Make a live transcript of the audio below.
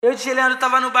Eu e Leandro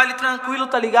tava no baile tranquilo,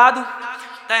 tá ligado?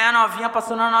 Daí a novinha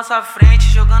passou na nossa frente,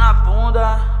 jogando a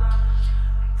bunda,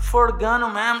 forgando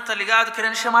mesmo, tá ligado?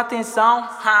 Querendo chamar atenção.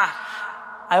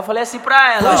 Aí eu falei assim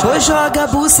pra ela: Hoje joga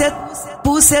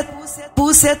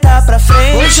buceta pra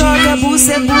frente. Hoje joga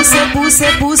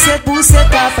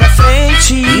buceta pra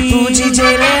frente. E pro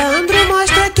DJ Leandro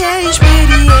mostra que é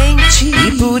experiente.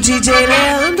 E pro DJ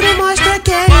Leandro mostra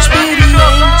que é experiente.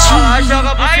 Ela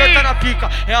joga buceta na pica,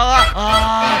 ela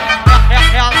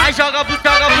joga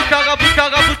buceta na pica.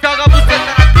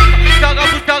 Joga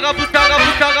buceta na pica.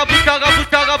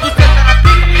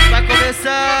 Vai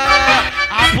começar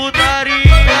a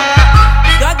putaria.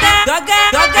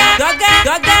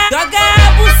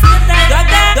 Joga buceta.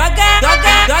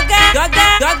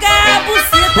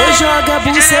 Hoje joga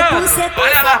buceta.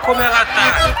 Olha lá como ela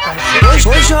tá.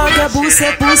 Hoje joga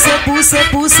buceta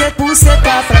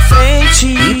pra frente.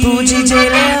 E pro DJ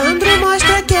Leandro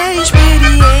mostra que é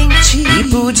experiente. E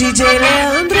pro DJ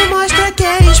Leandro mostra que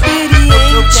é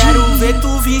experiente. Eu quero ver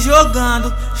tu vir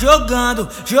jogando.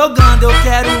 Eu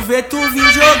quero ver tu vir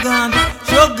jogando.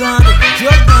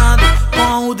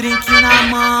 Com o drink na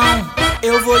mão.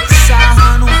 Eu vou te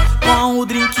sarrando. Com o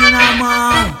drink na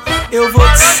mão. Eu vou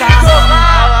te sarrando.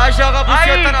 Ela joga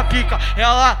buceta na pica,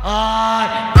 ela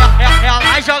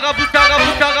joga buceta na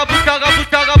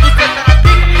pica.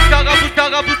 Joga buceta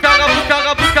na pica.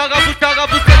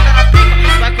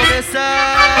 Vai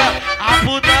começar a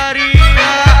putaria.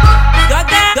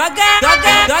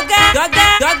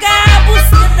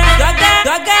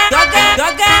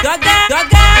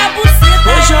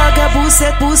 Hoje joga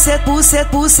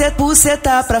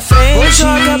buceta pra frente. Hoje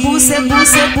joga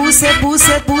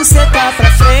buceta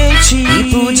pra frente. E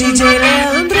pro DJ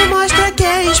Leandro mostra que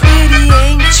é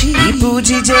experiente. E pro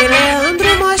DJ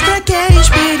Leandro mostra que é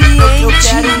experiente. Eu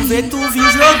quero ver tu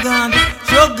vir jogando.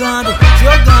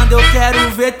 Eu quero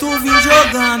ver tu vir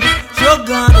jogando.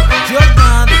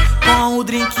 Com o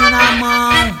drink na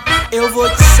mão. Eu vou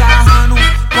te sarrando.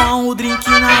 Com o drink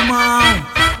na mão.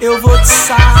 Eu vou te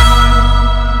sarrando.